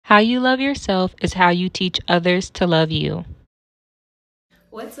How you love yourself is how you teach others to love you.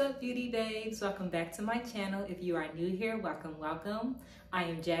 What's up, beauty babes? Welcome back to my channel. If you are new here, welcome. I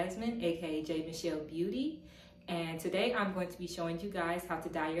am Jasmine, aka J.Michelle Beauty, and today I'm going to be showing you guys how to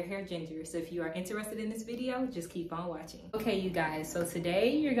dye your hair ginger. So if you are interested in this video, just keep on watching. Okay, you guys, so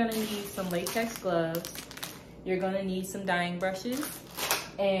today you're gonna need some latex gloves, you're gonna need some dyeing brushes,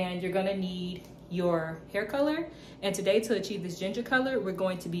 and you're gonna need your hair color. And today, to achieve this ginger color, we're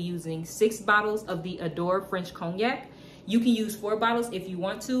going to be using 6 bottles of the Adore French Cognac. You can use 4 bottles if you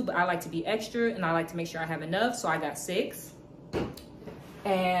want to, but I like to be extra and I like to make sure I have enough, so I got 6.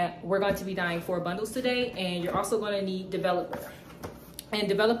 And we're going to be dyeing 4 bundles today, and you're also going to need developer. And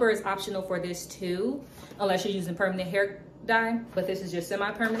developer is optional for this too, unless you're using permanent hair dye, but this is just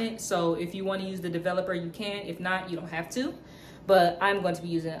semi-permanent. So if you want to use the developer, you can. If not, you don't have to. But I'm going to be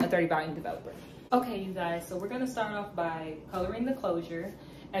using a 30 volume developer. Okay, you guys, so we're gonna start off by coloring the closure.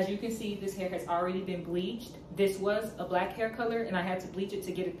 As you can see, this hair has already been bleached. This was a black hair color and I had to bleach it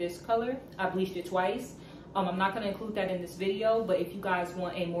to get it this color. I bleached it twice. I'm not gonna include that in this video, but if you guys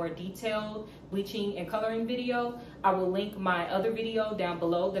want a more detailed bleaching and coloring video, I will link my other video down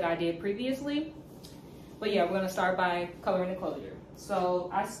below that I did previously. But yeah, we're gonna start by coloring the closure. So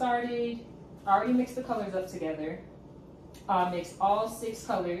I already mixed the colors up together. Mixed all 6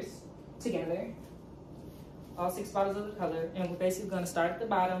 colors together, all 6 bottles of the color, and we're basically going to start at the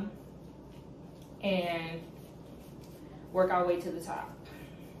bottom and work our way to the top.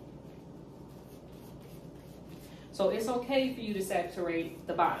 So it's okay for you to saturate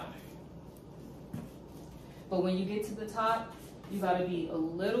the bottom, but when you get to the top, you got to be a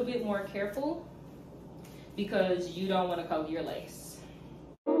little bit more careful because you don't want to color your lace.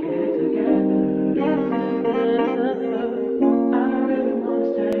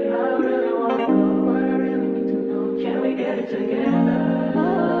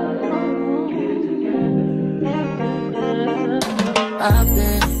 I've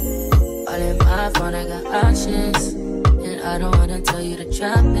been all in my phone, I got options, and I don't wanna tell you to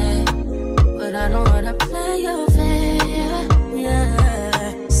drop it, but I don't wanna play your fair,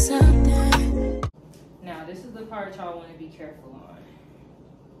 yeah, something. Now this is the part y'all want to be careful on.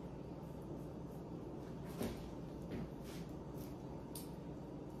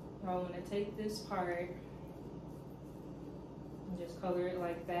 Y'all want to take this part and just color it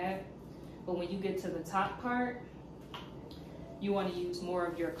like that, but when you get to the top part, you want to use more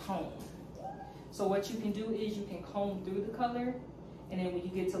of your comb. So what you can do is you can comb through the color, and then when you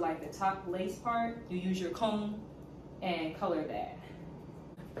get to like the top lace part, you use your comb and color that.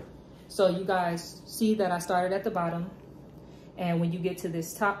 So you guys see that I started at the bottom, and when you get to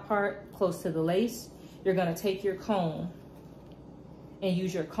this top part close to the lace, you're gonna take your comb and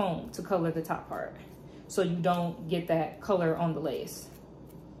use your comb to color the top part so you don't get that color on the lace.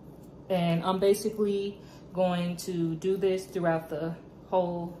 And I'm basically going to do this throughout the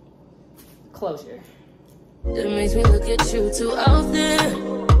whole closure. It makes me look at you too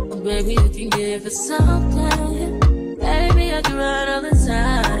often. Oh, baby, you can give us something. Baby, I can run all the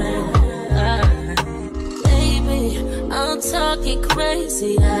time. Baby, I'm talking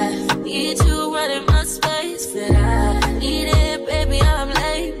crazy. I need you running my space, but I need it, baby. I'm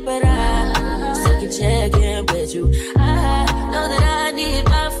late, but I still can check in with you. I know that I need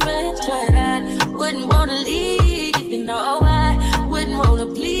my friends, but I wouldn't wanna leave, even though I wouldn't wanna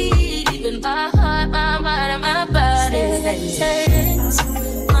bleed. Even my heart, my mind, and my body hesitates.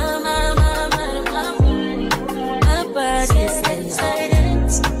 My mind, and my body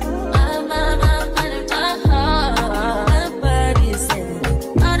hesitates. My mind, and my heart, my body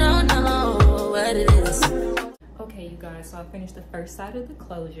hesitates. I don't know what it is. Okay, you guys, so I finished the first side of the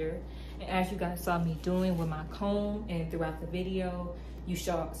closure, and as you guys saw me doing with my comb and throughout the video, you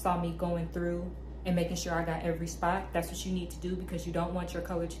saw me going through and making sure I got every spot. That's what you need to do because you don't want your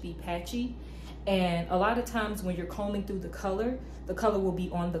color to be patchy. And a lot of times when you're combing through the color will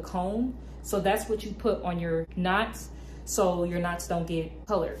be on the comb. So that's what you put on your knots so your knots don't get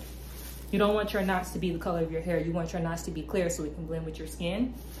colored. You don't want your knots to be the color of your hair. You want your knots to be clear so it can blend with your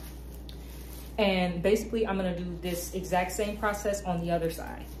skin. And basically I'm gonna do this exact same process on the other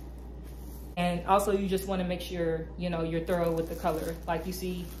side. And also you just wanna make sure, you know, you're thorough with the color. Like you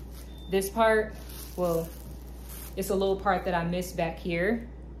see this part, well, it's a little part that I missed back here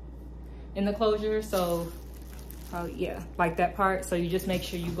in the closure. So yeah, like that part. So you just make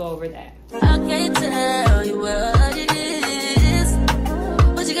sure you go over that. I can't tell you what it is,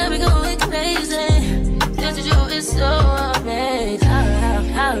 but you got me going crazy. Just to do is so amazing.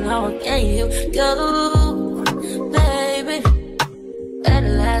 How long can you go, baby? At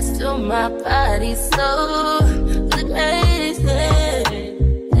last to my body so crazy.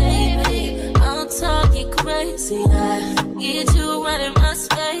 crazy. I need you running my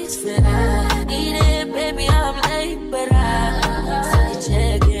space, but I need it, baby. I'm late, but I still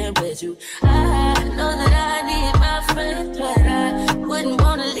check in with you. I know that I need my friend, but I wouldn't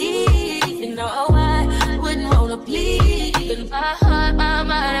wanna leave. You know I wouldn't wanna bleed in my heart, my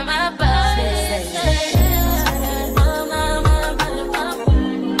mind, and my body.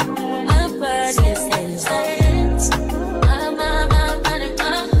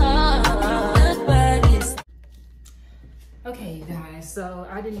 Okay, you guys, so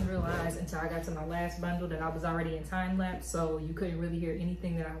I didn't realize until I got to my last bundle that I was already in time lapse, so you couldn't really hear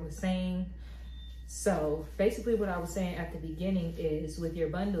anything that I was saying. So basically what I was saying at the beginning is with your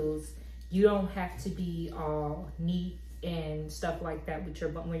bundles, you don't have to be all neat and stuff like that with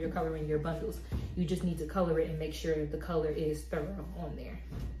your when you're coloring your bundles. You just need to color it and make sure the color is thorough on there.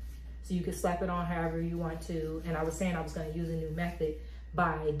 So you can slap it on however you want to. And I was saying I was going to use a new method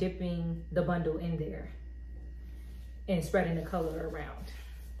by dipping the bundle in there and spreading the color around.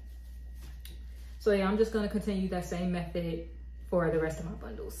 So yeah, I'm just going to continue that same method for the rest of my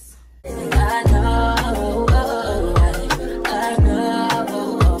bundles. I know, I know,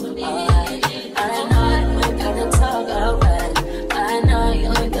 you ain't gotta talk alright. I know you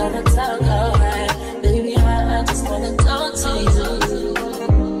ain't gotta talk alright. Baby, I just wanna talk to you.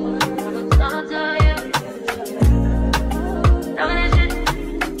 Talk to you. Know this shit,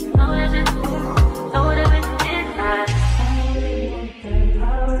 know this shit, know what it is. I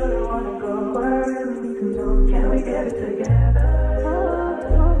really wanna go where we can go. Can we get it together?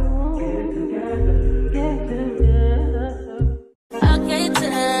 I can't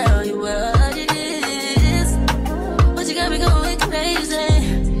tell you what it is, but you got me going crazy.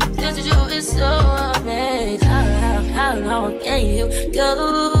 Just to do is so amazing. How long can you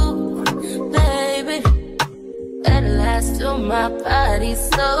go, baby? At last to my body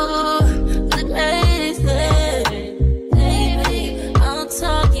so crazy. Baby, I'm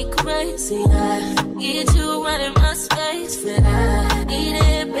talking crazy. I need you running my space, but I need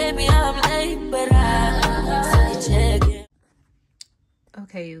it, baby. I'm late, but I still check it.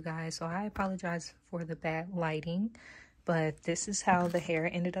 Okay, you guys, so I apologize for the bad lighting, but this is how the hair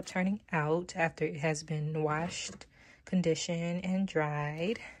ended up turning out after it has been washed, conditioned, and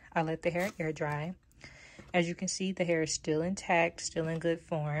dried. I let the hair air dry. As you can see, the hair is still intact, still in good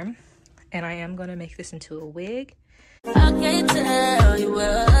form, and I am going to make this into a wig. I can't tell you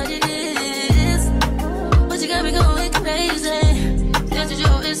what it is, but you got me going crazy. Just to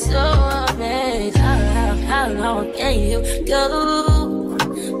do is so amazing. How long can you go,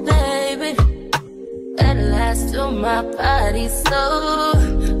 baby? At last to my body so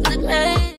crazy.